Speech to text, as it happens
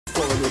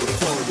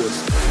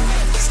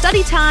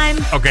Study time.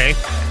 Okay.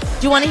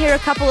 Do you want to hear a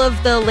couple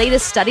of the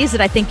latest studies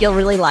that I think you'll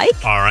really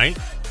like? All right.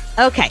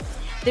 Okay.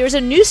 There's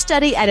a new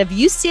study out of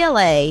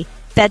UCLA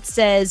that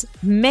says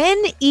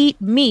men eat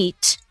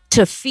meat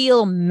to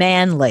feel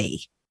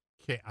manly.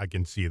 Okay, I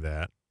can see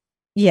that.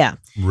 Yeah.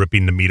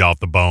 Ripping the meat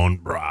off the bone.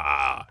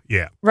 Rah.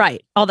 Yeah.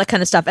 Right. All that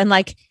kind of stuff. And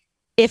like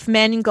if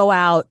men go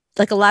out,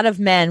 like a lot of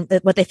men,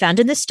 what they found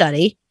in this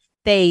study,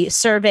 they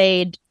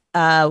surveyed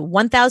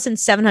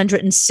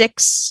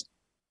 1,706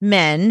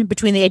 men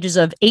between the ages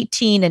of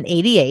 18 and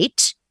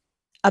 88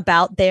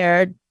 about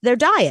their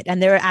diet and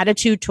their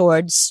attitude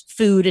towards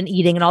food and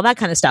eating and all that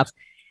kind of stuff.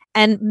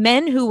 And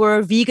men who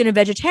were vegan and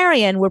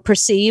vegetarian were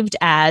perceived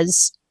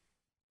as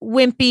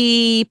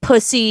wimpy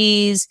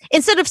pussies.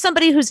 Instead of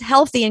somebody who's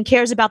healthy and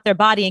cares about their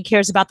body and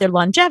cares about their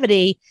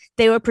longevity,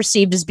 they were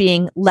perceived as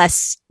being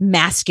less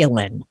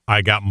masculine.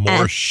 I got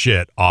more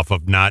shit off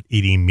of not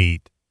eating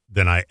meat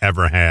than I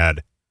ever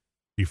had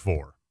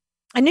before.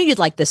 I knew you'd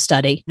like this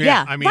study.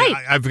 Yeah, I mean, right.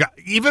 I've got,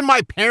 even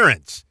my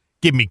parents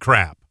give me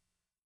crap.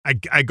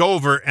 I go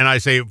over and I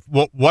say,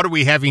 well, what are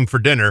we having for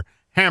dinner?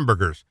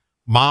 Hamburgers.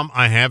 Mom,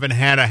 I haven't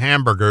had a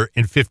hamburger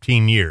in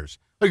 15 years.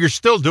 Oh, you're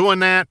still doing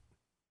that?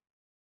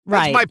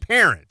 Right. That's my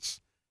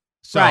parents.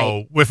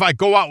 So if I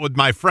go out with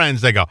my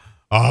friends, they go,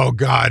 oh,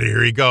 God,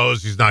 here he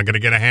goes. He's not going to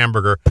get a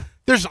hamburger.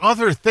 There's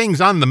other things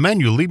on the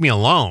menu. Leave me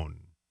alone.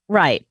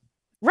 Right.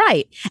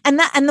 Right.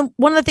 And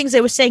one of the things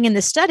they were saying in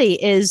this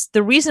study is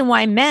the reason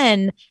why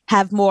men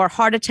have more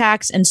heart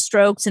attacks and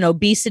strokes and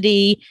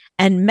obesity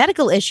and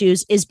medical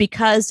issues is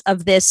because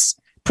of this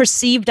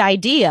perceived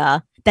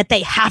idea that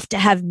they have to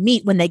have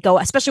meat when they go,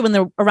 especially when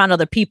they're around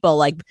other people.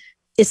 Like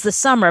it's the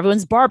summer,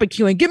 everyone's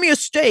barbecuing. Give me a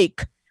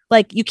steak.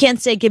 Like you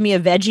can't say, give me a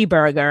veggie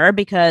burger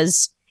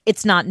because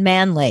it's not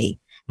manly.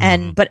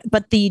 And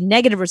but the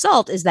negative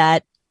result is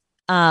that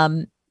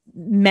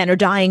men are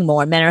dying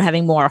more. Men are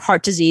having more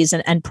heart disease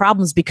and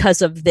problems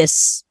because of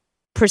this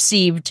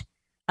perceived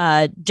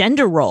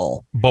gender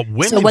role. But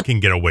women can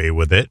get away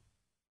with it.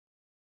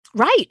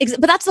 Right.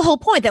 But that's the whole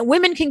point, that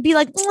women can be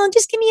like, oh,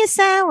 just give me a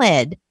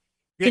salad.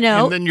 Yeah, you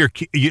know? And then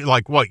you're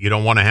like, what? You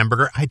don't want a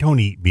hamburger? I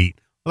don't eat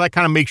meat. Well, that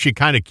kind of makes you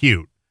kind of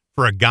cute.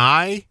 For a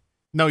guy,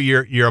 no,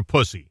 you're a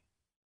pussy.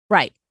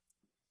 Right.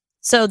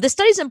 So this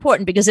study is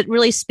important because it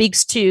really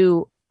speaks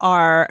to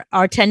our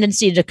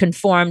tendency to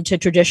conform to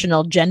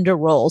traditional gender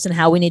roles and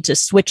how we need to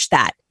switch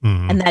that.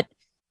 And that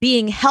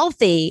being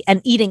healthy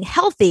and eating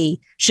healthy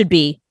should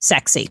be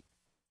sexy.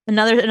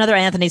 Another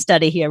Anthony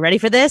study here. Ready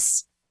for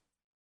this?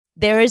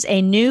 There is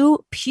a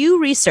new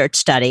Pew Research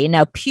study.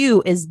 Now,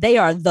 Pew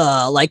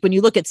like when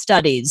you look at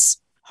studies,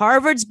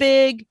 Harvard's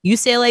big,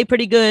 UCLA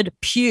pretty good,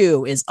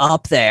 Pew is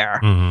up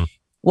there.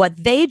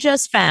 What they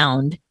just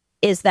found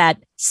is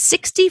that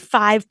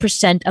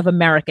 65% of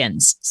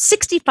Americans,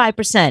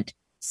 65%,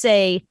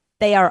 say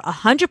they are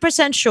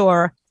 100%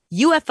 sure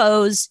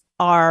UFOs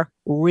are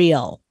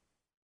real.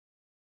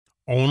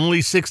 Only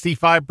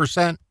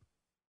 65%?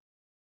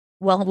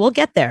 Well, we'll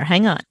get there.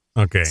 Hang on.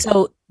 Okay.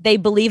 So they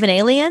believe in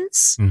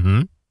aliens.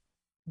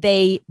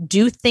 They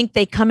do think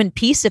they come in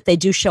peace if they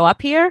do show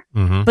up here.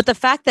 But the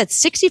fact that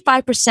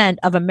 65%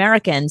 of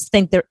Americans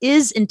think there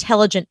is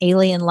intelligent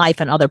alien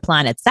life on other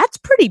planets, that's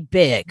pretty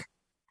big.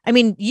 I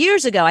mean,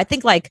 years ago, I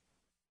think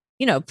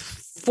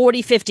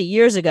 40, 50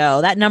 years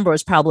ago, that number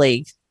was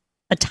probably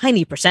a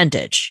tiny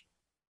percentage.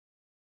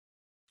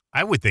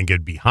 I would think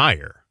it'd be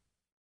higher.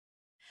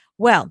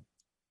 Well,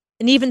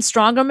 an even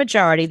stronger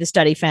majority, the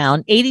study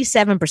found,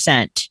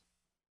 87%,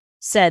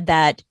 said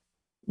that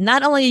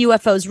not only are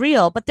UFOs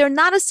real, but they're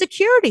not a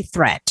security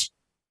threat.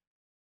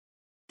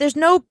 There's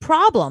no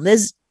problem.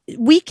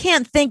 We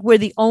can't think we're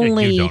the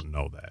only... You don't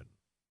know that.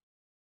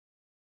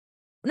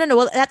 No.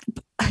 Well,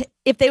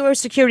 if they were a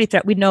security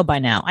threat, we'd know by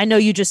now. I know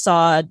you just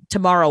saw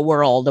Tomorrow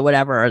World or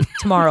whatever,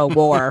 Tomorrow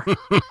War.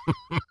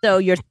 So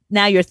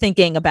you're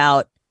thinking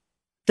about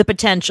the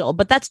potential,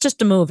 but that's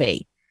just a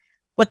movie.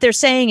 What they're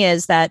saying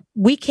is that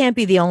we can't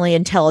be the only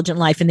intelligent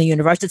life in the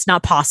universe. It's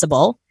not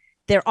possible.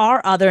 There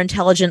are other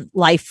intelligent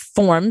life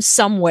forms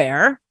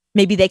somewhere.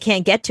 Maybe they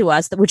can't get to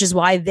us, which is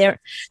why we're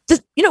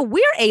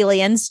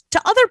aliens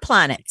to other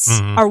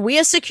planets. Are we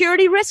a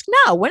security risk?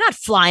 No, we're not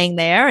flying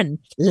there and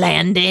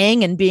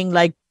landing and being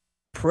like,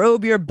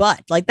 probe your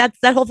butt. Like that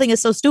whole thing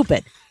is so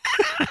stupid.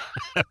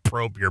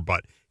 Probe your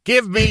butt.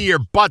 Give me your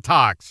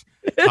buttocks.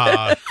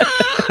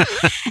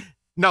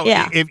 No,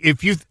 yeah.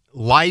 If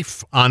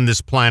life on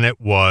this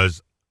planet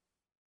was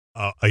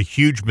a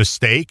huge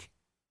mistake,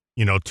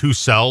 two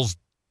cells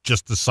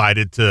just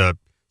decided to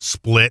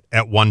split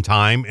at one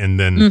time and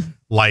then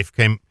life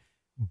came.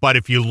 But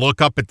if you look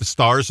up at the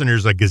stars and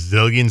there's a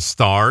gazillion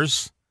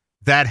stars,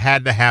 that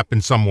had to happen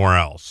somewhere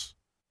else.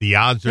 The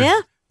odds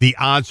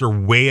are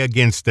way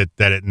against it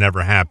that it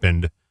never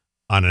happened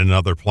on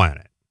another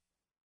planet.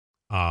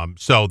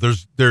 So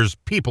there's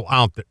people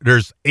out there.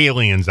 There's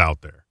aliens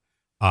out there.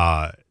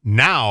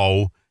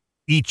 Now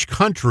each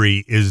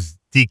country is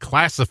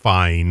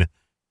declassifying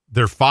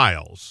their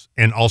files,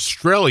 and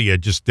Australia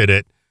just did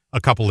it a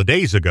couple of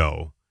days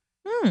ago.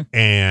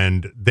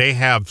 And they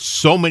have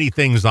so many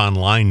things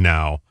online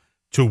now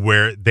to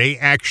where they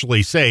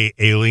actually say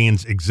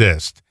aliens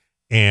exist.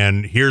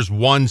 And here's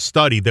one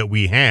study that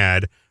we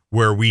had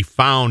where we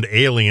found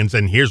aliens,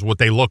 and here's what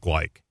they look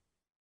like.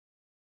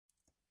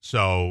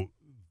 So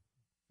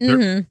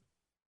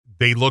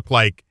they look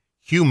like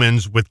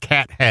humans with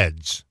cat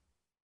heads.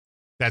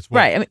 That's what,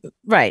 right. I mean,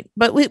 right.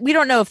 But we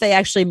don't know if they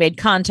actually made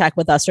contact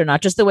with us or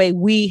not, just the way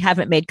we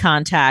haven't made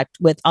contact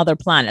with other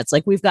planets.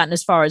 Like we've gotten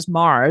as far as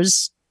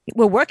Mars.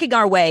 We're working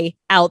our way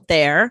out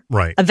there.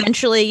 Right.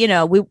 Eventually,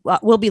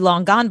 we'll be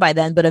long gone by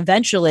then, but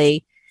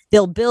eventually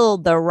they'll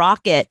build the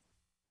rocket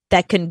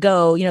that can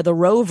go, the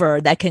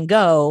rover that can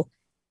go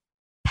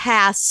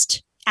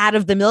past out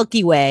of the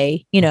Milky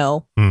Way,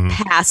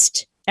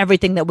 past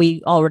everything that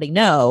we already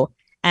know.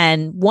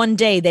 And one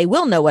day they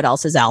will know what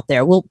else is out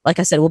there. Like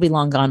I said, we'll be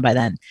long gone by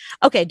then.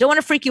 Okay. Don't want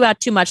to freak you out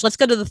too much. Let's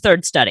go to the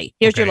third study.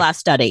 Here's your last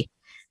study.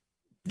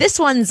 This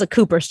one's a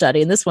Cooper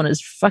study, and this one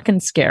is fucking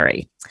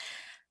scary.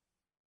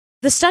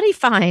 The study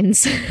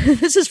finds,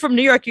 this is from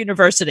New York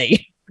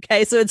University.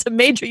 Okay. So it's a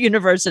major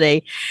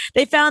university.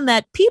 They found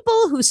that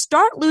people who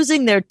start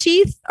losing their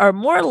teeth are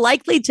more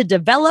likely to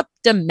develop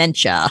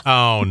dementia.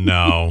 Oh,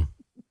 no.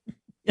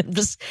 I'm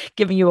just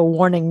giving you a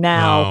warning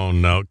now. Oh,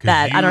 no.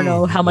 That I don't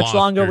know how much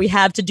longer we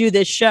have to do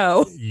this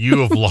show. You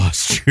have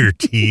lost your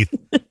teeth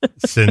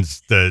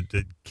since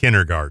the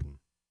kindergarten.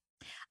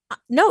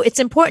 No, it's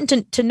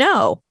important to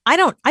know.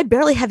 I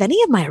barely have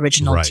any of my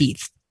original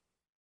teeth.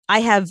 I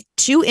have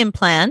 2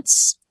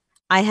 implants.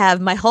 I have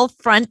my whole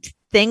front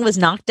thing was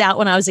knocked out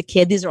when I was a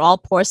kid. These are all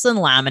porcelain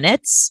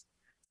laminates.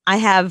 I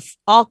have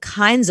all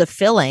kinds of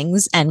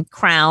fillings and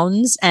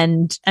crowns.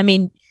 And I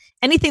mean,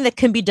 anything that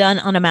can be done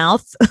on a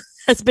mouth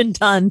has been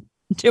done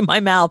to my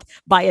mouth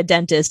by a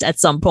dentist at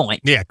some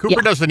point. Yeah.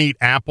 Cooper doesn't eat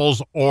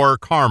apples or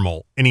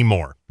caramel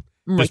anymore.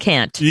 I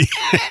can't.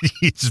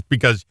 Just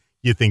because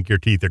you think your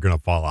teeth are going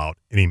to fall out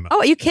anymore. Oh,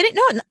 are you kidding?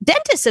 No,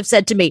 dentists have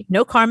said to me,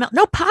 no caramel,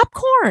 no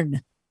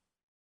popcorn.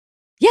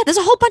 Yeah, there's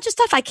a whole bunch of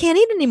stuff I can't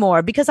eat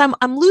anymore because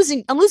I'm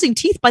losing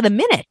teeth by the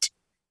minute.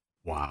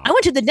 Wow. I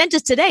went to the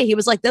dentist today. He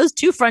was like, those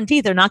 2 front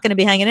teeth are not going to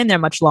be hanging in there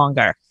much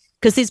longer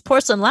because these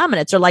porcelain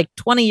laminates are like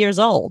 20 years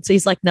old. So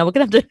he's like, no, we're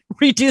going to have to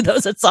redo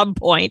those at some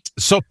point.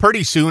 So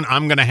pretty soon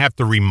I'm going to have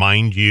to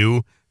remind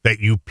you that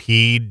you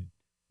peed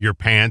your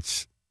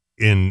pants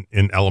in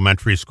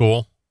elementary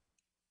school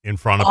in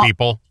front of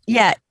people.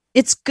 Yeah,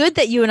 it's good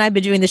that you and I have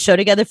been doing the show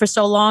together for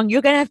so long.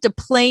 You're going to have to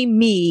play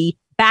me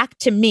back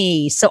to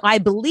me so I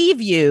believe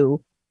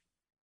you.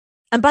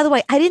 And by the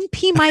way, I didn't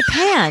pee my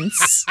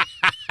pants.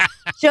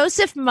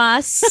 Joseph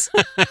Muss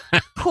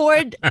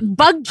poured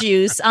bug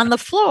juice on the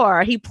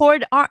floor. He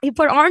poured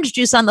orange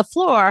juice on the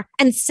floor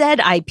and said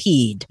I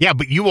peed. Yeah,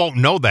 but you won't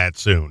know that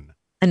soon.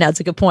 And that's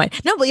a good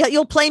point. No, but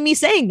you'll play me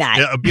saying that.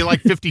 It'll be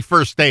like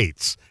 51st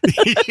dates.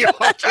 You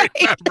won't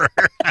remember.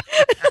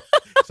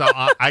 So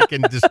I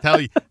can just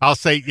tell you, I'll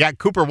say, yeah,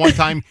 Cooper, one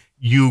time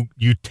you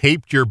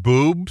taped your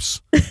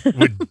boobs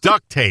with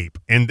duct tape,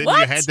 and then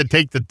you had to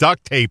take the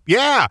duct tape.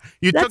 Yeah.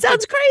 That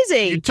sounds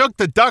crazy. You took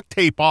the duct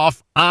tape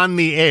off on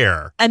the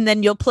air. And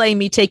then you'll play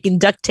me taking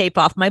duct tape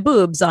off my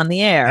boobs on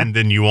the air. And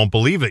then you won't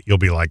believe it. You'll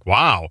be like,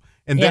 wow.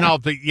 And then I'll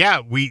think,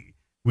 we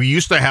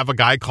used to have a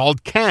guy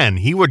called Ken.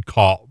 He would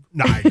call.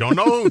 No, I don't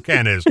know who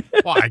Ken is.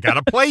 Well, I got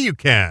to play you,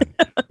 Ken.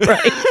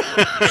 Right.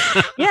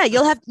 Yeah,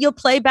 you'll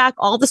play back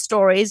all the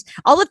stories,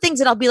 all the things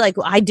that I'll be like,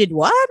 I did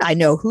what? I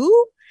know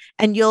who?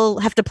 And you'll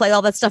have to play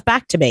all that stuff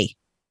back to me.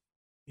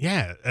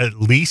 Yeah.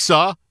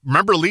 Lisa.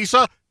 Remember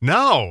Lisa?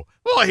 No.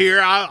 Well, here,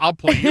 I'll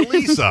play you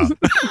Lisa.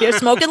 You're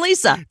smoking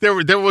Lisa.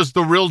 There was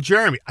the real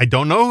Jeremy. I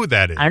don't know who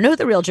that is. I don't know who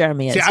the real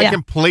Jeremy is. See, I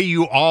can play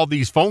you all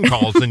these phone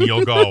calls and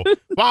you'll go,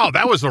 wow,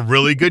 that was a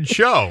really good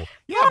show.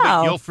 Yeah, wow,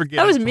 but you'll forget.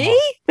 That was me?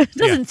 It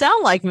doesn't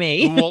sound like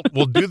me.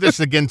 We'll do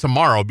this again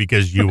tomorrow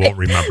because you won't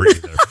remember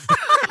either.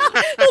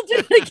 We'll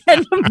do it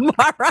again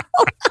tomorrow.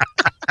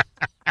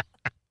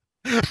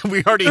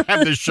 We already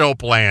have the show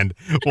planned.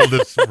 We'll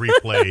just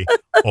replay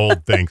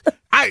old things.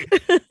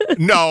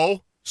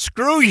 No,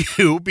 screw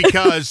you,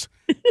 because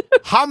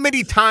how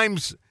many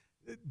times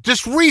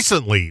just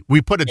recently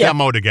we put a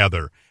demo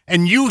together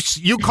and you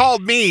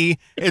called me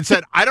and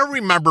said, I don't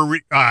remember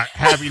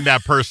having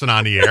that person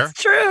on the air.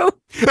 That's true.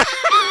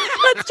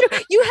 That's true.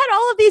 You had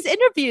all of these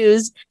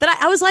interviews that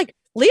I was like,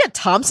 Leah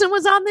Thompson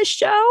was on this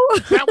show.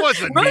 That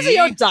wasn't Rosie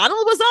me.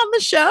 O'Donnell was on the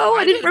show.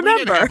 I didn't remember.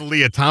 We didn't have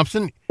Leah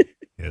Thompson.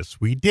 Yes,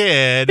 we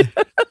did.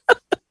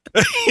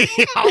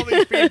 All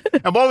these people.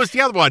 And what was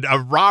the other one?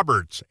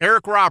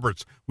 Eric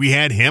Roberts. We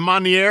had him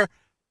on the air.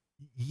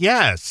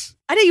 Yes.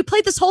 I know you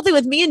played this whole thing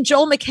with me and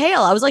Joel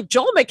McHale. I was like,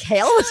 Joel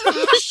McHale was on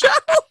the show.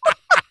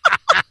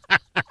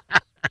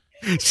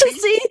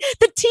 See,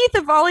 the teeth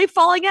are already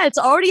falling out. It's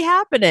already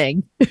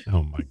happening.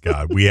 Oh my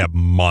God. We have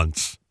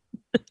months.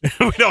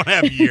 We don't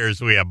have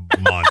years. We have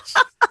months.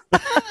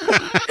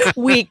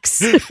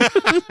 Weeks. I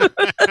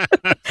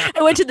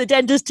went to the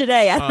dentist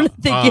today. I don't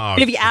think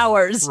maybe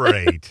hours.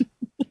 Right.